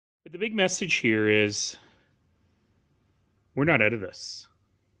But the big message here is we're not out of this.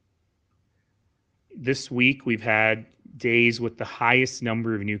 This week, we've had days with the highest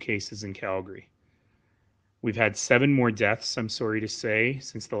number of new cases in Calgary. We've had 7 more deaths, I'm sorry to say,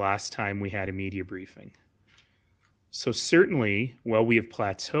 since the last time we had a media briefing. So certainly, while we have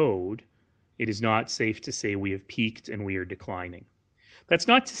plateaued, it is not safe to say we have peaked and we are declining. That's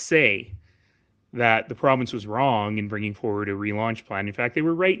not to say that the province was wrong in bringing forward a relaunch plan. In fact, they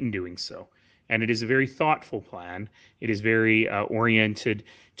were right in doing so. And it is a very thoughtful plan. It is very oriented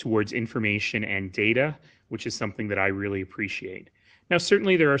towards information and data, which is something that I really appreciate. Now,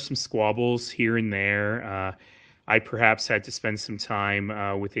 certainly there are some squabbles here and there. I perhaps had to spend some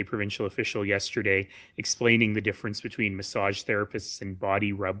time with a provincial official yesterday explaining the difference between massage therapists and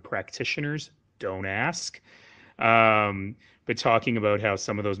body rub practitioners. Don't ask. But talking about how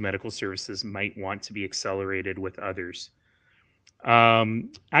some of those medical services might want to be accelerated with others.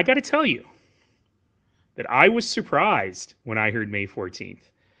 I got to tell you that I was surprised when I heard May 14th.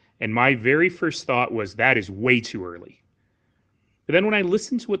 And my very first thought was that is way too early. But then when I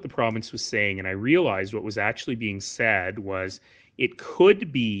listened to what the province was saying and I realized what was actually being said was it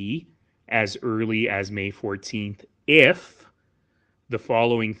could be as early as May 14th if the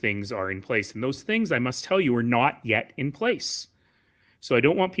following things are in place. And those things, I must tell you, are not yet in place. So I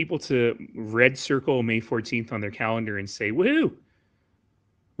don't want people to red circle May 14th on their calendar and say, woohoo,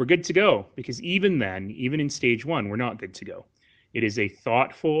 we're good to go. Because even then, even in stage 1, we're not good to go. It is a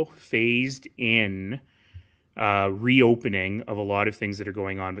thoughtful, phased in reopening of a lot of things that are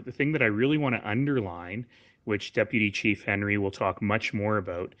going on. But the thing that I really want to underline, which Deputy Chief Henry will talk much more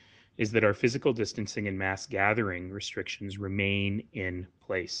about, is that our physical distancing and mass gathering restrictions remain in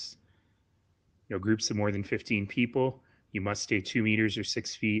place. You know, groups of more than 15 people, you must stay 2 meters or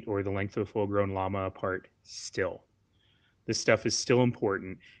 6 feet or the length of a full-grown llama apart still. This stuff is still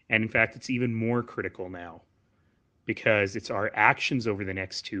important. And in fact, it's even more critical now because it's our actions over the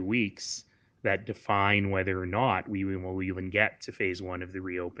next 2 weeks that define whether or not we will even get to phase 1 of the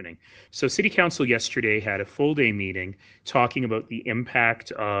reopening. So City Council yesterday had a full day meeting talking about the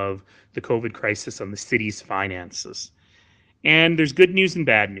impact of the COVID crisis on the city's finances. And there's good news and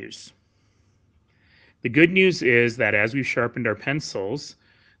bad news. The good news is that as we've sharpened our pencils,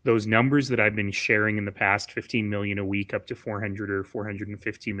 those numbers that I've been sharing in the past, 15 million a week up to 400 or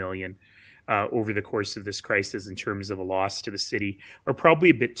 450 million over the course of this crisis in terms of a loss to the city, are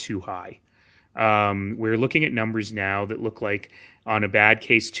probably a bit too high. We're looking at numbers now that look like, on a bad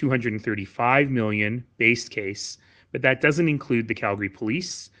case, 235 million base case, but that doesn't include the Calgary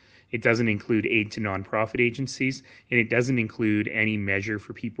Police. It doesn't include aid to nonprofit agencies, and it doesn't include any measure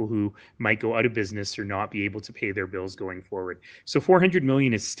for people who might go out of business or not be able to pay their bills going forward. So 400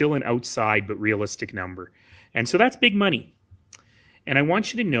 million is still an outside but realistic number. And so that's big money. And I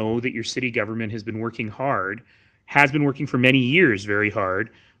want you to know that your city government has been working hard, has been working for many years very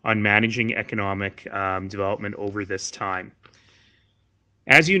hard on managing economic development over this time.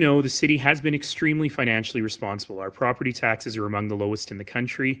 As you know, the city has been extremely financially responsible. Our property taxes are among the lowest in the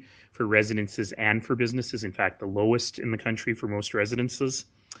country for residences and for businesses. In fact, the lowest in the country for most residences.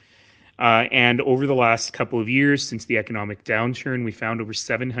 And over the last couple of years, since the economic downturn, we found over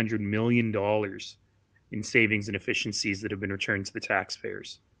 $700 million in savings and efficiencies that have been returned to the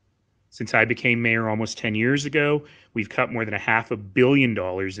taxpayers. Since I became mayor almost 10 years ago, we've cut more than $500 million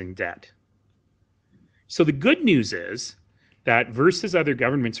in debt. So the good news is that versus other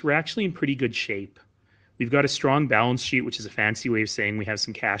governments, we're actually in pretty good shape. We've got a strong balance sheet, which is a fancy way of saying we have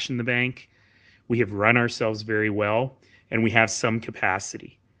some cash in the bank. We have run ourselves very well, and we have some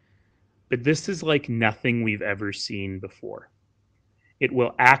capacity. But this is like nothing we've ever seen before. It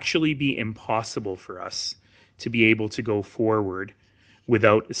will actually be impossible for us to be able to go forward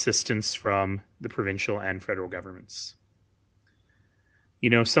without assistance from the provincial and federal governments. You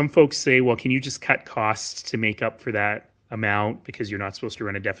know, some folks say, well, can you just cut costs to make up for that amount because you're not supposed to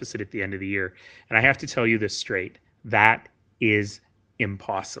run a deficit at the end of the year? And I have to tell you this straight. That is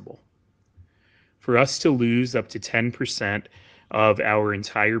impossible. For us to lose up to 10% of our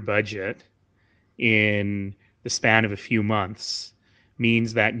entire budget in the span of a few months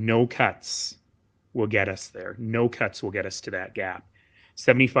means that no cuts will get us there. No cuts will get us to that gap.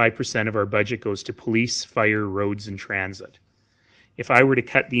 75% of our budget goes to police, fire, roads, and transit. If I were to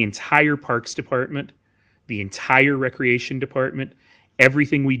cut the entire parks department, the entire recreation department,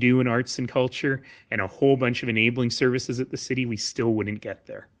 everything we do in arts and culture, and a whole bunch of enabling services at the city, we still wouldn't get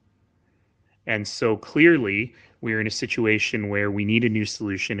there. And so clearly, we're in a situation where we need a new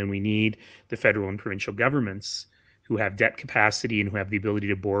solution, and we need the federal and provincial governments who have debt capacity and who have the ability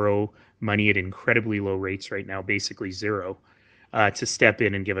to borrow money at incredibly low rates right now, basically zero, to step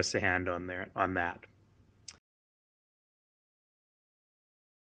in and give us a hand on that.